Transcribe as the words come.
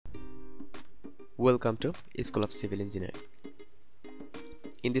Welcome to School of Civil Engineering.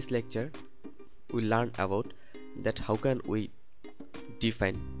 In this lecture, we learn about that how can we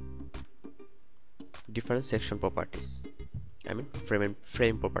define different section properties. I mean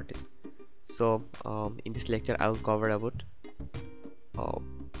frame properties. So in this lecture, I will cover about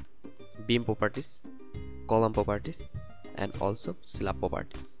beam properties, column properties, and also slab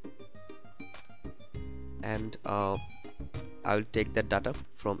properties. And I will take that data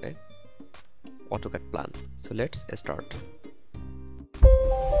from a AutoCAD plan. So let's start.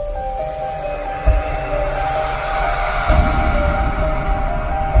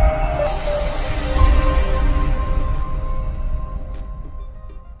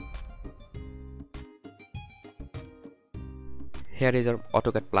 Here is our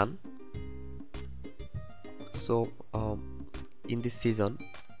AutoCAD plan. So in this season,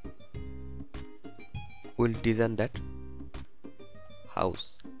 we'll design that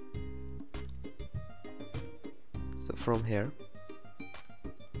house. So from here,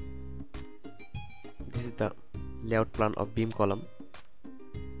 this is the layout plan of beam column,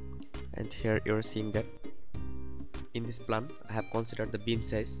 and here you're seeing that in this plan I have considered the beam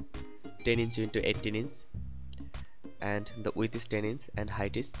size 10 inch into 18 inch, and the width is 10 inch and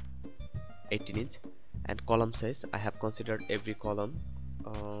height is 18 inch, and column size I have considered every column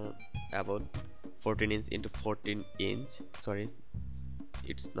about 14 inch into 14 inch. Sorry,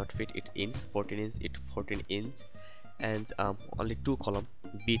 it's not feet, it's inch. 14 inch into 14 inch, and only two column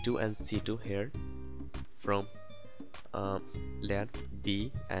B2 and C2 here from layer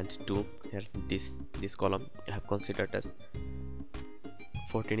B and 2 here. This column I have considered as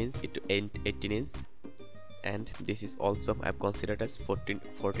 14 inch into 18 inch, and this is also I have considered as 14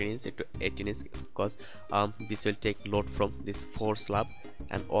 inch into 18 inch, because this will take load from this 4 slab,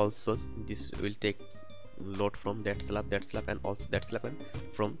 and also this will take load from that slab, and also that slab, and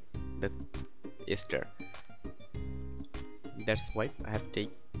from the stair. That's why I have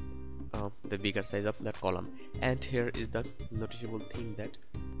taken the bigger size of that column. And here is the noticeable thing that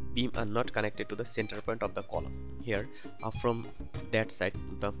beam are not connected to the center point of the column. Here from that side,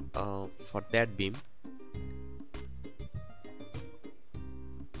 the for that beam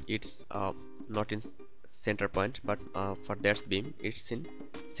it's not in center point, but for that beam it's in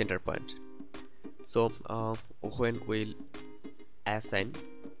center point. So when we'll assign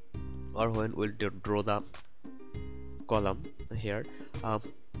or when we'll draw the column here,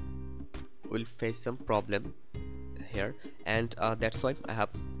 we'll face some problem here, and that's why I have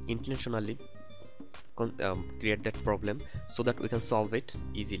intentionally create that problem so that we can solve it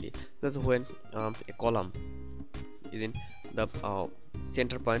easily. Because when a column is in the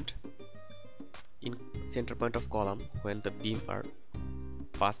center point of column, when the beam are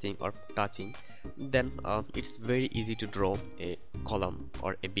passing or touching, then it's very easy to draw a column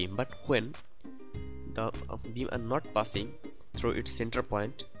or a beam. But when the beam are not passing through its center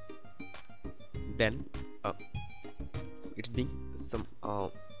point, then it's being some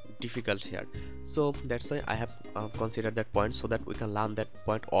difficult here. So that's why I have considered that point, so that we can learn that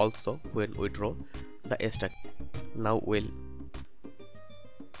point also when we draw the structure. Now we'll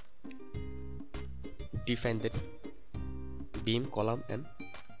define the beam, column, and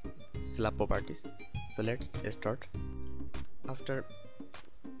slab properties. So let's start. After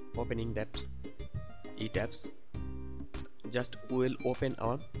opening that Etabs, just we'll open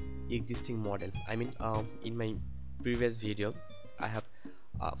our existing model. I mean in my previous video I have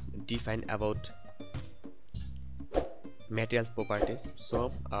defined about materials properties,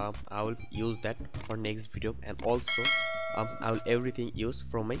 so I will use that for next video, and also I will everything use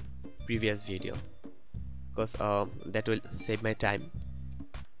from my previous video, because that will save my time.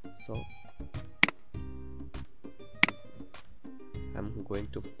 So I'm going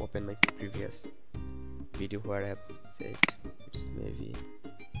to open my previous video where I have said it's maybe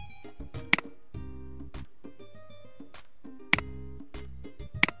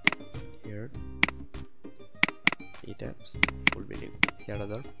here, Etabs full building. Here are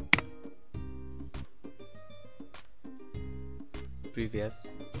the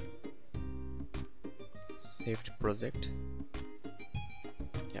previous saved project.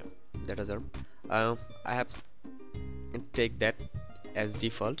 Yeah, that is I have take that as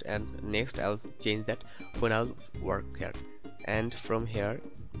default, and next I'll change that when I'll work here. And from here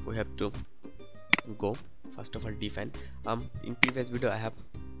we have to go first of all define. In previous video I have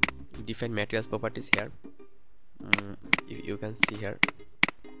defined materials properties here. If you can see here,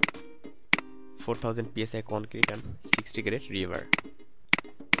 4000 psi concrete and 60 grade river.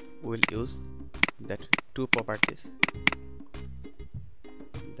 We'll use that two properties.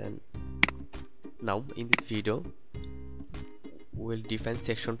 Then now in this video we'll define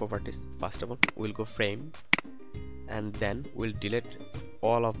section properties. First of all, we'll go frame, and then we'll delete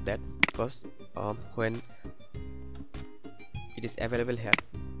all of that, because when it is available here,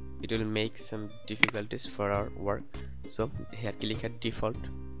 it will make some difficulties for our work. So here click at default,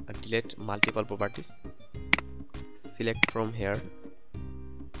 delete multiple properties, select from here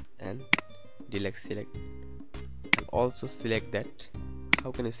and select, and also select that.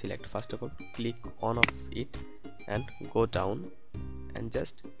 How can you select? First of all, click on of it and go down and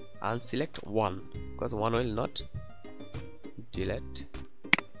just unselect one, because one will not delete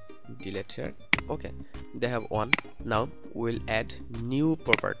here. Okay, they have one. Now we'll add new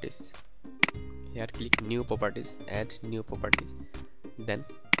properties. Here click new properties, add new properties, then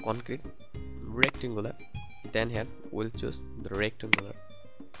concrete rectangular, then here we'll choose the rectangular.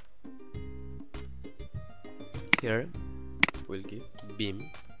 Here we'll give beam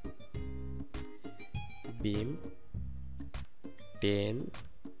 10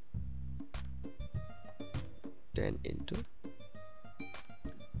 into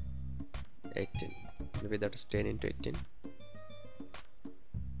 18. Maybe that is 10 into 18.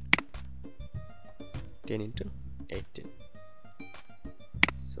 10 into 18.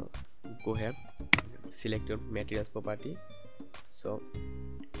 So go ahead, select your materials property. So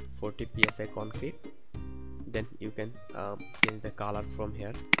 40 psi concrete. Then you can change the color from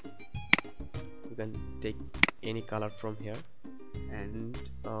here. You can take any color from here, and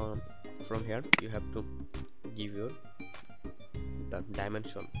from here you have to give your the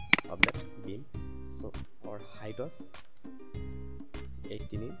dimension of that beam. So our height was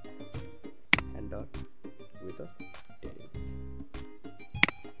 18 inch and our width was 10 inch.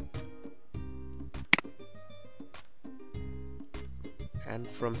 And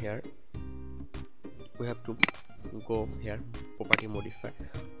from here we have to go here, property modifier.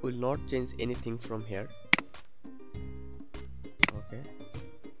 Will not change anything from here. Okay,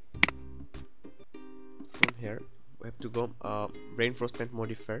 from here we have to go reinforcement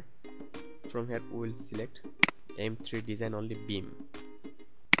modifier. From here we will select M3 design only beam,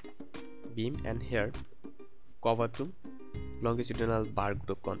 and here cover to longitudinal bar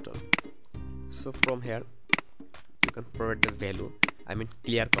group control. So from here you can provide the value, I mean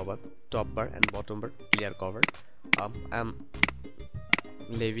clear cover, top bar and bottom bar clear cover. I'm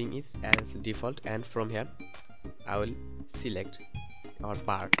leaving it as default, and from here I will select our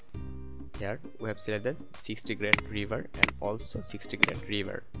bar. Here we have selected 60 grade river and also 60 grade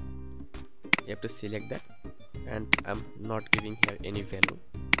river. You have to select that, and I'm not giving here any value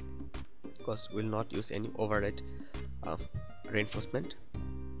because we'll not use any override reinforcement.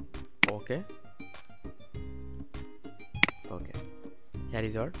 Okay, here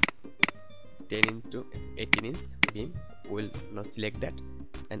is our 10 into 18 inch beam. We'll now select that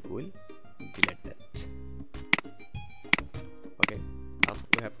and we'll delete that. Okay,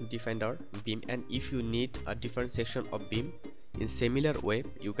 we have defined our beam, and if you need a different section of beam in similar way,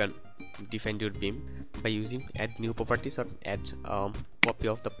 you can define your beam by using add new properties or add copy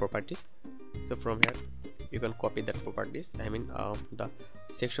of the properties. So from here you can copy that properties, I mean the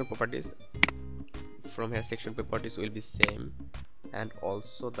section properties. From here section properties will be same, and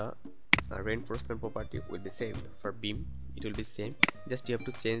also the reinforcement property will be same. For beam it will be same, just you have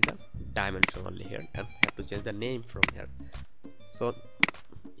to change the dimension only here and have to change the name from here. So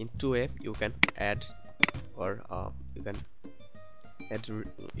in 2A you can add, or you can add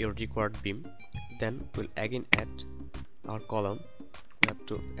your required beam. Then we'll again add our column. We have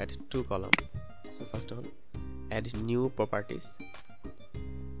to add 2 columns. So first of all, add new properties,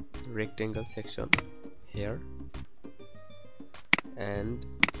 rectangle section here and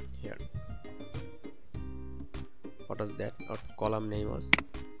here. What was that? Our column name was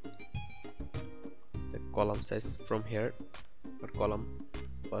the column size. From here our column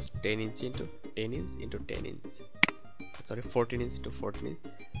was 10 inch into 10 inch into 10 inch, sorry, 14 inch into 14 inch,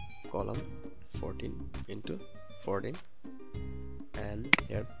 column 14 into 14, and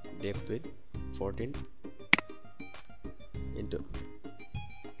here depth width 14 into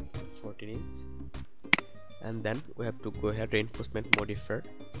 14 inch. And then we have to go ahead reinforcement modifier.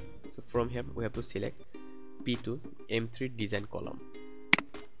 So from here we have to select P2 M3 design column,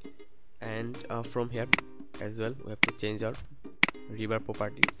 and from here as well we have to change our river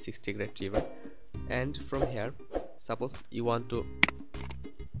property 60 grade river. And from here, suppose you want to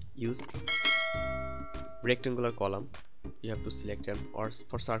use rectangular column, you have to select them, or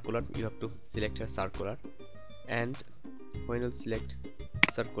for circular you have to select a circular. And when you select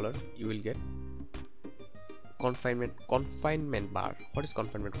circular you will get confinement bar. What is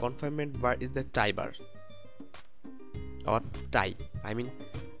confinement? Confinement bar is the tie bar or tie, I mean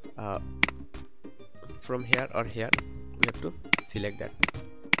from here or here we have to select that.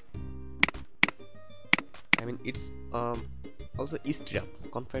 I mean it's also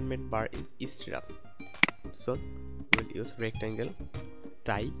stirrup, confinement bar is stirrup, so we'll use rectangle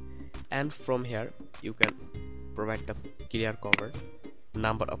tie, and from here you can provide the clear cover,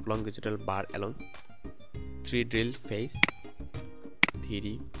 number of longitudinal bar along 3 drill face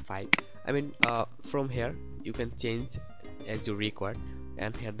 3D 5. I mean from here you can change as you require,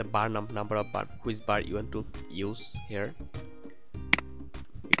 and here the bar number of bar, which bar you want to use here.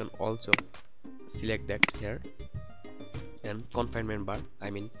 You can also select that here, and confinement bar, I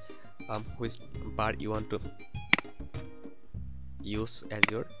mean which bar you want to use as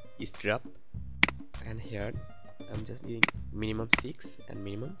your stirrup, and here I'm just giving minimum 6 and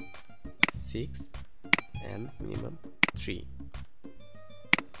minimum 6 and minimum 3.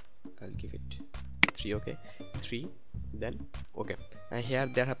 I'll give it 3. Okay, 3, then okay. And here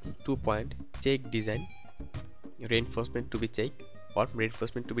there have 2 point, check design, reinforcement to be checked or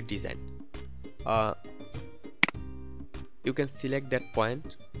reinforcement to be designed. You can select that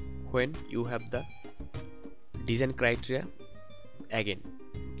point when you have the design criteria. Again,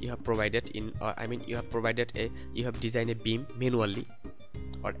 you have provided in I mean you have provided a, you have designed a beam manually,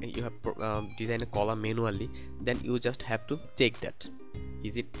 or you have designed a column manually, then you just have to check that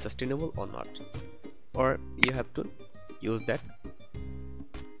is it sustainable or not, or you have to use that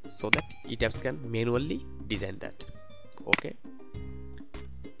so that Etabs can manually design that. Okay,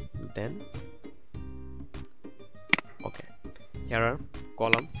 then okay, here are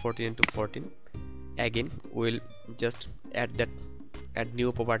column 14 into 14. Again we'll just add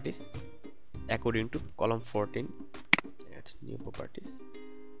new properties according to column 14. Add new properties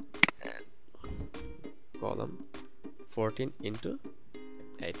and column 14 into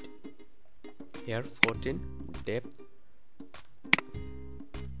 8. Here 14 depth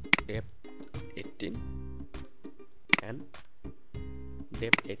 18 and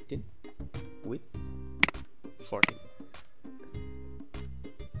depth 18 with 14.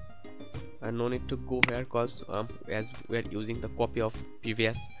 And no need to go here, because as we are using the copy of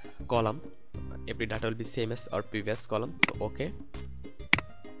previous column, every data will be same as our previous column. So okay,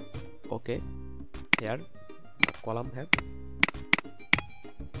 here column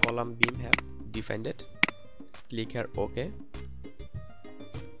beam have defined it. Click here OK.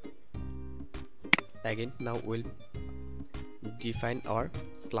 Again now we'll define our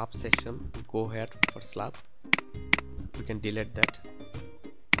slab section. Go here for slab, we can delete that.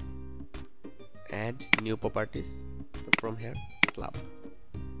 Add new properties. So from here slab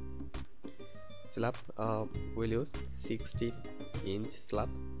we'll use 60 inch slab,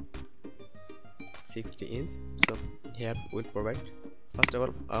 60 inch. So here we'll provide first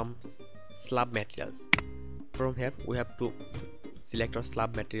of all slab materials. From here we have to select our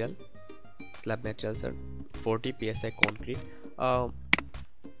slab material. Slab materials are 40 psi concrete.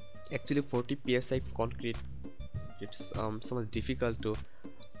 Actually 40 psi concrete, it's so much difficult to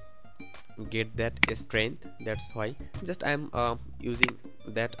get that strength. That's why just I'm using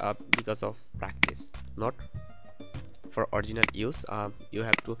that because of practice, not for original use. You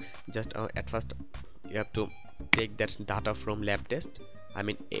have to just at first you have to take that data from lab test, I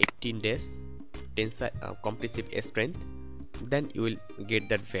mean 18 days tensile compressive strength, then you will get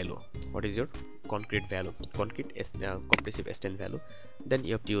that value. What is your concrete value, concrete compressive strength value, then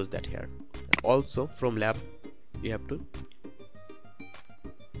you have to use that here. Also from lab you have to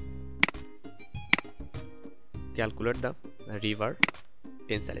calculate the river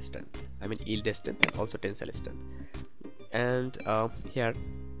tensile strength, I mean yield strength and also tensile strength. And here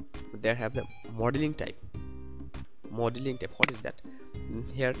they have the modeling type. What is that?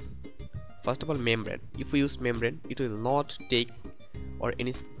 Here first of all membrane. If we use membrane, it will not take or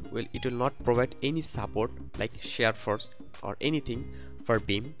any it will not provide any support like shear force or anything for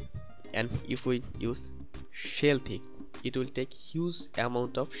beam. And if we use shell thick, it will take huge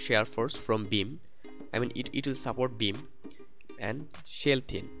amount of shear force from beam, I mean it will support beam. And shell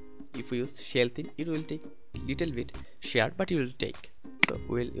thin, if we use shell thin, it will take little bit shear but it will take. So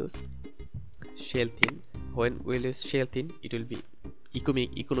we will use shell thin. When we will use shell thin, it will be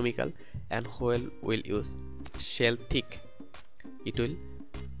economical, and when we'll use shell thick, it will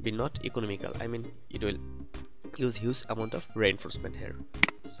be not economical, I mean it will use huge amount of reinforcement here.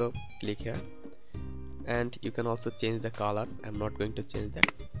 So click here, and you can also change the color. I'm not going to change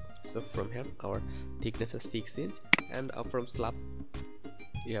that. So from here our thickness is 6 inch, and from slab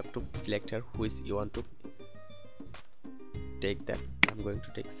you have to select here which you want to take that. I'm going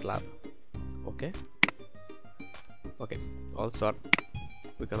to take slab. Okay, also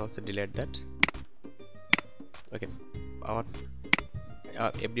we can also delete that. Okay, our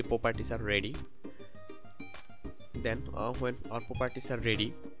every properties are ready. Then when our properties are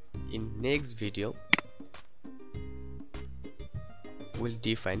ready, in next video we'll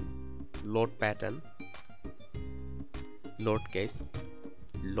define load pattern, load case,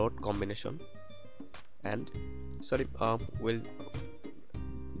 load combination, and we'll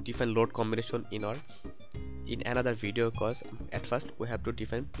define load combination in another video, because at first we have to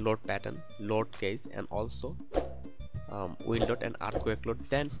define load pattern, load case, and also wind load and earthquake load.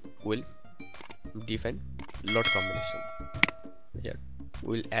 Then we'll define load combination. Here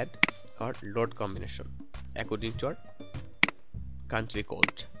we'll add our load combination according to our country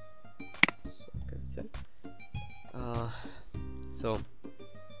code. So cancel. So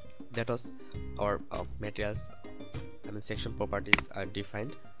that was our materials, section properties are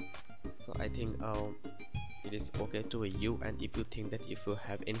defined. So I think it is okay to you, and if you think that if you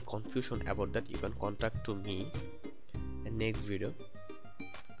have any confusion about that, you can contact to me. And next video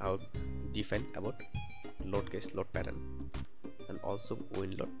I'll define about load case, load pattern, and also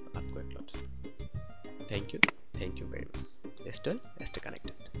wind load, earthquake load. Thank you very much. Stay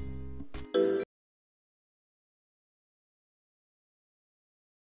connected.